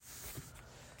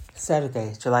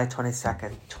Saturday, July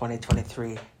 22nd,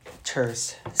 2023.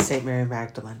 Church, St. Mary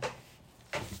Magdalene.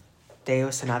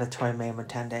 Deus in auditorium me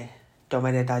mutende.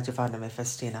 Domine adjuvanda me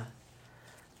festina.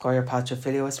 Gloria Patri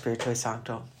Filio Spiritui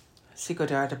Sancto. Sic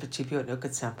ut erat in principio et nunc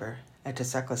et semper, et in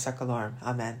saecula saeculorum.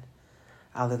 Amen.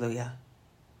 Alleluia.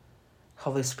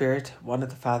 Holy Spirit, one of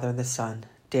the Father and the Son,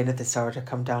 deign at this hour to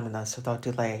come down on us without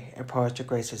delay and pour out your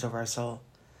graces over our soul.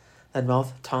 Let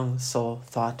mouth, tongue, soul,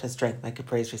 thought, and strength make your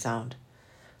praise resound.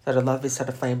 Let our love be set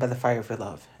aflame by the fire of your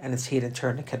love, and its heat in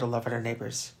turn to kindle love in our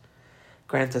neighbors.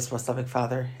 Grant us, most loving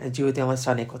Father, and you, the only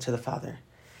Son, equal to the Father,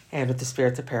 and with the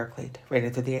Spirit the Paraclete, reigning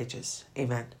through the ages.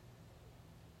 Amen.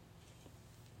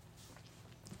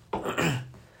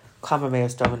 Clama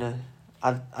meus Domine,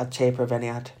 ad te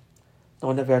preveniat,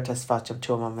 non avertas facem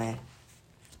tuum a me.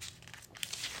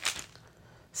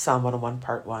 Psalm 101,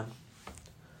 Part 1.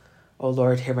 O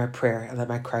Lord, hear my prayer, and let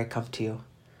my cry come to you.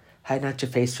 Hide not your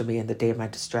face from me in the day of my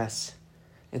distress.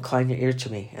 Incline your ear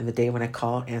to me, and the day when I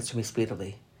call, answer me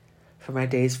speedily. For my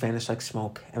days vanish like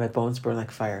smoke, and my bones burn like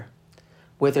fire.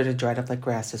 Withered and dried up like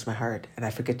grass is my heart, and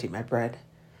I forget to eat my bread.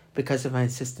 Because of my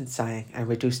insistent sighing, I am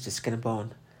reduced to skin and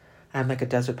bone. I am like a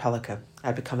desert pelican. I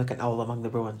have become like an owl among the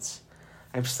ruins.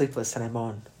 I am sleepless and I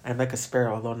moan. I am like a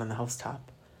sparrow alone on the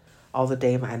housetop. All the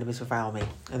day my enemies revile me,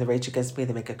 and they rage against me,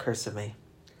 they make a curse of me.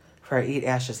 For I eat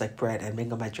ashes like bread, and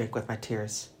mingle my drink with my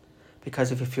tears,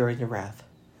 because of your fury and your wrath.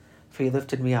 For you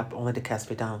lifted me up only to cast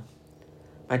me down.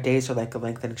 My days are like a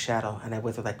lengthening shadow, and I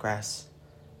wither like grass.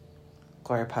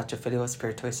 Gloria Patri Filio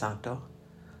Spiritui Sancto.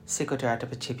 Sic ut erat in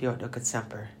principio et nunc et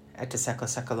semper, et in saecula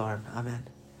saeculorum. Amen.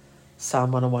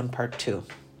 Psalm 101, Part 2.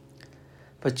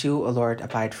 But you, O Lord,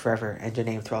 abide forever, and your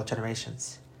name through all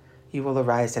generations. You will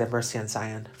arise and have mercy on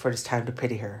Zion, for it is time to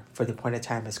pity her, for the appointed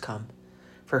time has come.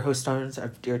 For her stones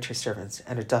are dear to your servants,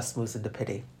 and her dust moves into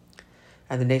pity.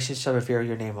 And the nations shall revere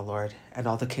your name, O Lord, and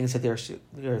all the kings of the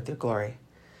earth their glory.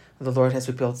 And the Lord has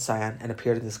rebuilt Zion and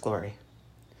appeared in his glory,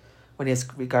 when he has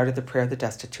regarded the prayer of the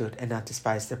destitute and not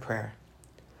despised their prayer.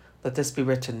 Let this be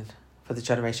written for the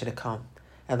generation to come,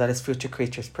 and let his future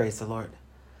creatures praise the Lord.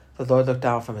 The Lord looked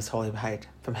down from his holy height.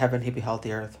 From heaven he beheld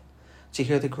the earth, to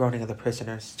hear the groaning of the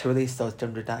prisoners, to release those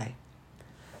doomed to die,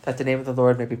 that the name of the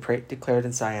Lord may be declared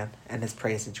in Zion, and his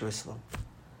praise in Jerusalem,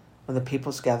 when the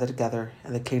peoples gather together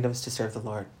and the kingdoms to serve the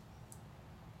Lord.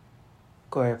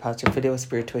 Gloria Patri Filio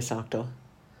Spiritui Sancto.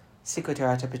 Sic ut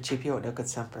erat in principio et nunc et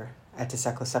semper, et in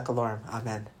saecula saeculorum.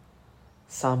 Amen.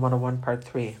 Psalm 101, Part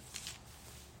 3.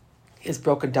 He has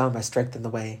broken down my strength in the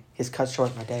way. He has cut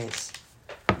short my days.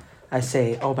 I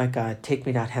say, O my God, take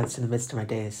me not hence in the midst of my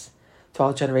days. To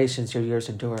all generations your years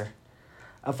endure.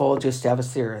 Of old you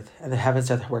established the earth, and the heavens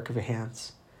are the work of your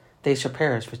hands. They shall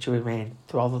perish, but you remain.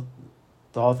 Though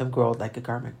all of them grow like a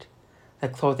garment.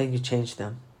 Like clothing you change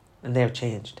them, and they are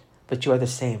changed. But you are the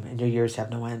same, and your years have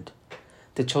no end.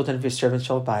 The children of your servants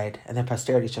shall abide, and their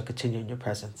posterity shall continue in your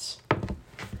presence.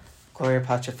 Gloria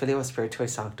Patri Filio Spiritui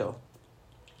Sancto.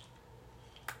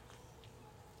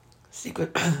 Sic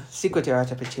ut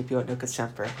erat in principio et nunc et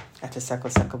semper, et in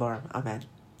saecula saeculorum. Amen.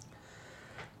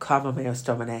 Clama meus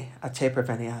Domine, ad te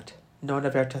preveniat, non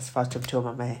avertas facem tuum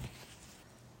a me.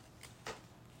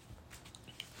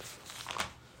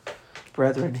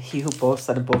 Brethren, he who boasts,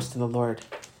 let him boast in the Lord.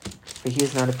 For he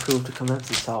is not approved to commend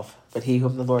himself, but he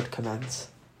whom the Lord commends.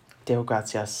 Deo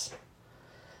gratias.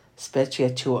 Specie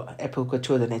tua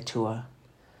epulcritudine tua.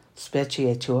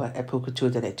 Specie tua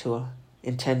epulcritudine tua.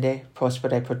 Intende,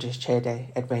 prospere protecede,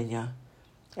 et regna.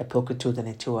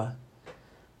 Epulcritudine tua.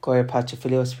 Gloria Patri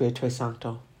Filio Spiritui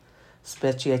Sancto.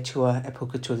 Specie tua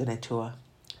epulcritudine tua.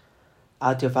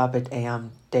 Adiuvabit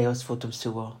eam Deus votum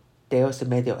suo. Deus in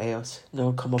medio eos,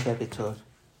 non commovebitur.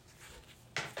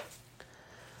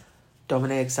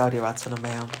 Domine exaudi rationem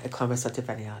meam, et clamis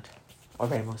adveniat.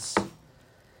 Oremus.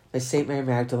 May St. Mary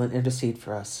Magdalene intercede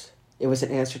for us. It was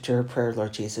an answer to her prayer,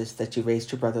 Lord Jesus, that you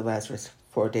raised your brother Lazarus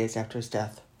 4 days after his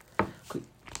death.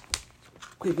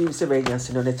 Qui vivis regnas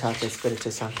in unitate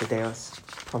Spiritus Sancti Deus,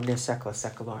 omnia saecula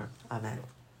saeculorum. Amen.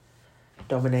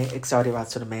 Domine exaudi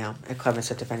rationem meam, et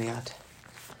clamis adveniat.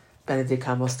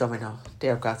 Benedicamus Domino,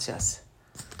 Deo gratias.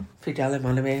 Fidele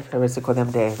anime, per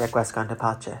risicodem Dei, requiescant in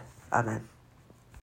pace. Amen.